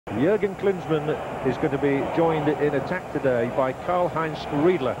Jürgen Klinsmann is going to be joined in attack today by Karl-Heinz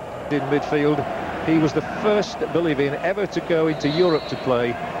Riedler in midfield. He was the first Bolivian ever to go into Europe to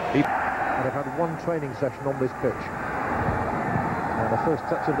play. And have had one training session on this pitch. And the first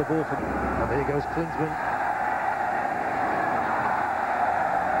touch of the ball from... And here goes Klinsmann.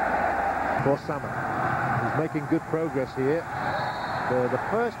 For Sammer. He's making good progress here. The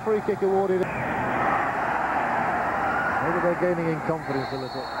first free kick awarded. Maybe they're gaining in confidence a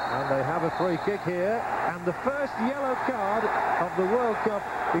little. And they have a free kick here. And the first yellow card of the World Cup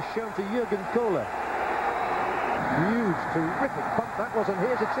is shown to Jürgen Kohler. Huge, terrific punt that was. And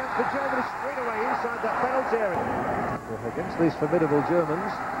here's a chance for Germany straight away inside that penalty area. Against these formidable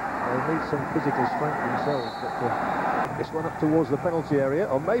Germans, they need some physical strength themselves. But this one up towards the penalty area.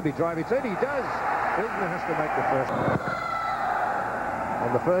 Or maybe drive it in. He does. Klinsmann has to make the first.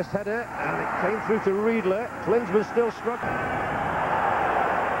 On the first header, and it came through to Riedler. Klinsmann still struck.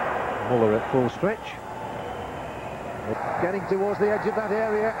 Muller at full stretch. Getting towards the edge of that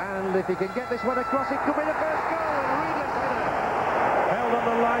area, and if he can get this one across, it could be the first goal. And Riedler's header held on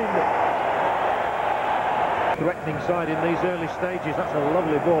the line. Threatening side in these early stages. That's a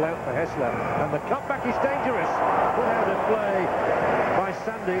lovely ball out for Hessler, and the cutback is dangerous. Put out of play by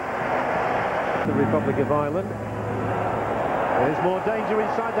Sandy. The Republic of Ireland. There's more danger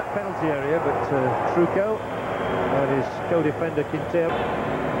inside that penalty area, but Trucco and his co-defender Quintero.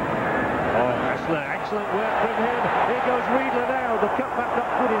 Oh, excellent work from him. Here goes Riedler now. The cutback not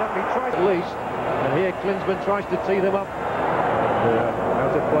good enough. He tries at least, and here Klinsmann tries to tee them up.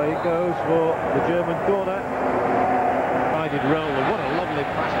 Out of play it goes for the German corner. Guided roll, and what a lovely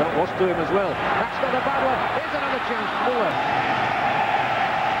pass that was to him as well. That's not a bad one. Here's another chance. Muller.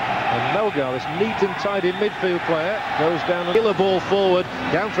 And Melgar, this neat and tidy midfield player, goes down and kill a ball forward,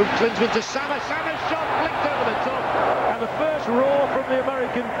 down from Klinsmann to Sammer. Sammer's shot flicked over the top, and the first roar from the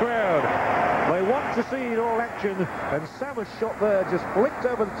American crowd. They want to see it all action, and Sammer's shot there just flicked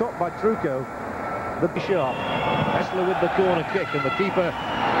over the top by Trucco. The sharp. Hessler with the corner kick, and the keeper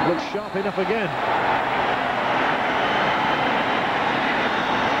looks sharp enough again.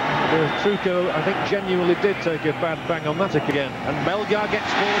 Trucco, I think, genuinely did take a bad bang on that again. And Melgar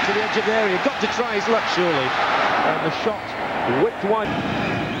gets forward to the edge of the area. Got to try his luck, surely. And the shot whipped wide.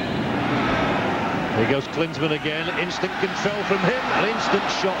 Here goes Klinsmann again. Instant control from him. An instant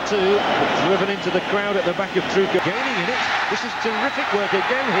shot too. Driven into the crowd at the back of Trucco. Gaining in it. This is terrific work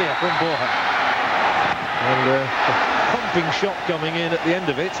again here from Borja. And a pumping shot coming in at the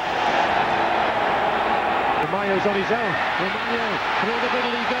end of it. Mayo's on his own. Mayo, through the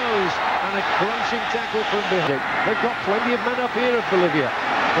middle he goes, and a crunching tackle from behind. They've got plenty of men up here of Bolivia.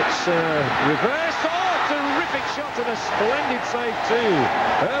 It's reverse. Oh, terrific shot and a splendid save too.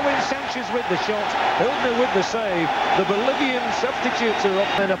 Erwin Sanchez with the shot, Hildner with the save. The Bolivian substitutes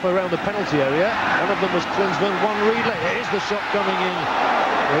are up around the penalty area. One of them was Klinsmann, one Riedler. Here's the shot coming in,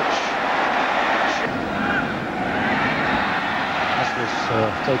 which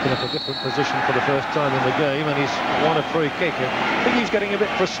taken up a different position for the first time in the game, and he's won a free kick. I think he's getting a bit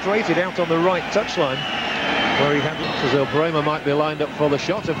frustrated out on the right touchline, where he had as Bremer might be lined up for the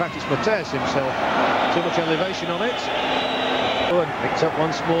shot. In fact, it's Matthäus himself. Too much elevation on it. And picked up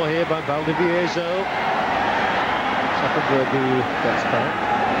once more here by Valdivieso. Zuckerberg who gets back.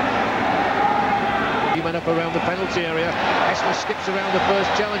 He went up around the penalty area. Hessler skips around the first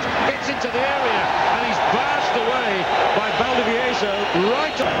challenge, gets into the area, and he's barged away by Valdivieso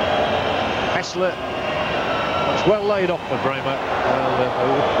right up. Hessler, that's well laid off for Bremer.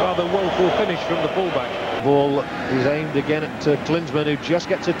 A rather woeful finish from the fullback. Ball is aimed again at Klinsmann, who just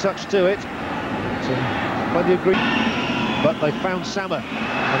gets a touch to it. Plenty of green, but they found Sammer,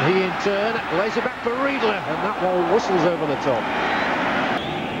 and he in turn lays it back for Riedler, and that one whistles over the top.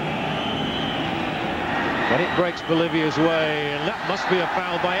 But it breaks Bolivia's way, and that must be a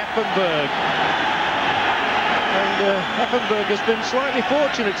foul by Effenberg. And Effenberg has been slightly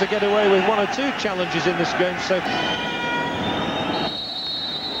fortunate to get away with one or two challenges in this game. So,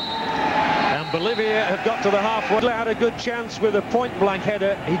 and Bolivia have got to the halfway. Riedler had a good chance with a point-blank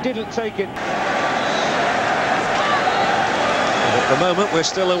header. He didn't take it. At the moment, we're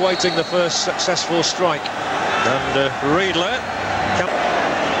still awaiting the first successful strike. And Riedler.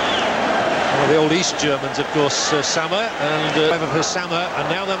 One of the old East Germans, of course, Sammer, and for Sammer, and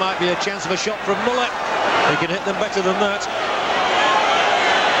now there might be a chance of a shot from Muller. He can hit them better than that.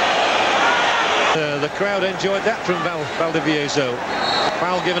 The crowd enjoyed that from Valdivieso.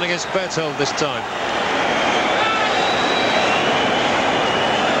 Foul given against Berthold this time.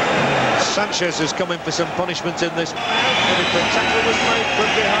 Sanchez has come in for some punishment in this. But if the tackle was made from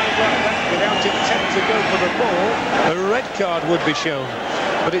behind like that without intent to go for the ball, a red card would be shown.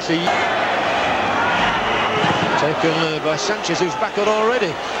 but it's a taken by Sanchez, who's back on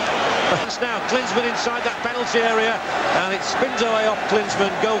already. It's now Klinsmann inside that penalty area, and it spins away off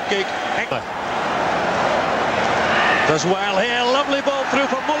Klinsmann. Goal kick. Does well here. Lovely ball through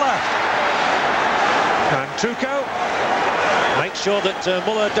for Muller. And Tuco makes sure that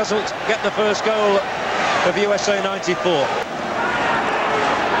Muller doesn't get the first goal of USA 94.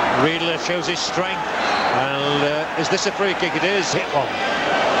 Riedler shows his strength, and is this a free kick? It is. Hit one.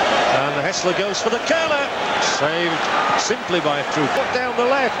 And Hessler goes for the curler. Saved simply by a true foot down the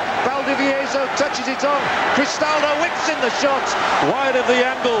left. Valdivieso touches it on. Cristaldo whips in the shot. Wide of the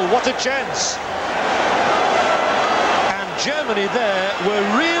angle. What a chance. And Germany there were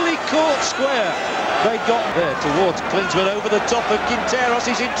really caught square. They got there towards Klinsmann over the top of Quinteros.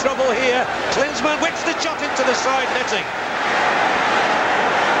 He's in trouble here. Klinsmann whips the shot into the side netting.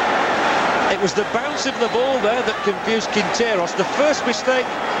 It was the bounce of the ball there that confused Quinteros. The first mistake,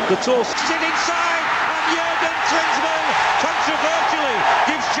 the toss in inside, and Jürgen Klinsmann controversially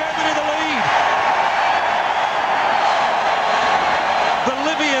gives Germany the lead.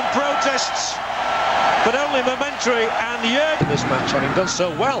 Bolivian protests, but only momentary, and Jürgen this match having done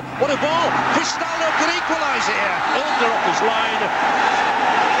so well. What a ball! Cristaldo could equalise here. Ilder off his line,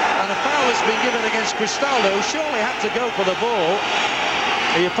 and a foul has been given against Cristaldo, who surely had to go for the ball.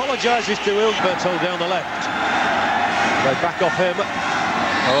 He apologises to Ilder, hold down the left. They back off him.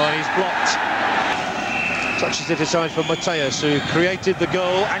 Oh, and he's blocked. Touches it aside for Matthäus, who created the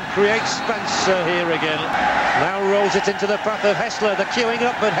goal and creates Spencer here again. Now rolls it into the path of Hessler. The queuing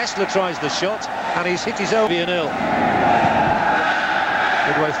up, but Hessler tries the shot, and he's hit his own. Midway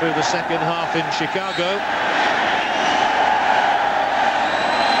through the second half in Chicago.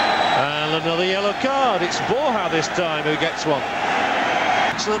 And another yellow card. It's Borja this time who gets one.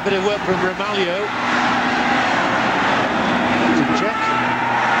 Excellent bit of work from Ramalho. To check.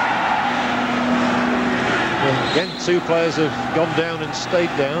 Well, again, two players have gone down and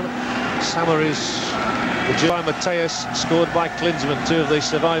stayed down. Sammer is the by Matthäus, scored by Klinsmann, two of the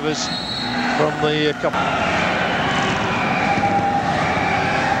survivors from the cup.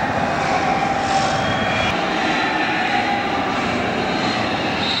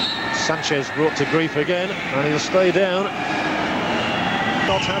 Sanchez brought to grief again, and he'll stay down.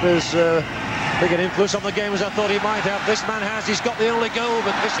 Not had as big an influence on the game as I thought he might have. This man has. He's got the only goal,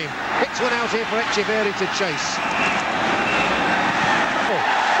 but this hits one out here for Echeverri to chase. Oh,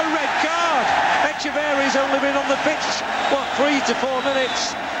 a red card. Echeverri's only been on the pitch, what, 3 to 4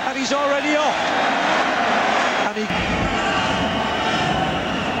 minutes, and he's already off. And he...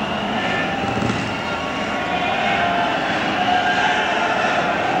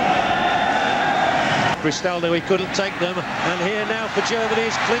 Cristaldo, he couldn't take them, and here now for Germany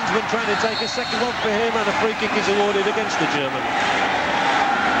is Klinsmann trying to take a second one for him, and a free kick is awarded against the German.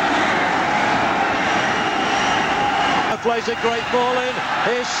 Plays a great ball in.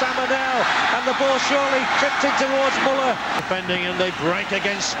 Here's Sammer now, and the ball surely tripped in towards Muller. Defending, and they break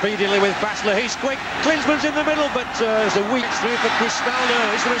again speedily with Basler. He's quick. Klinsmann's in the middle, but there's a weak through for Cristaldo.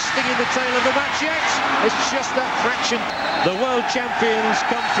 Is there a sting in the tail of the match yet? It's just that fraction. The world champions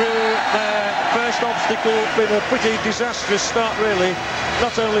come through their first obstacle with a pretty disastrous start, really.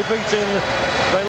 Not only beaten, they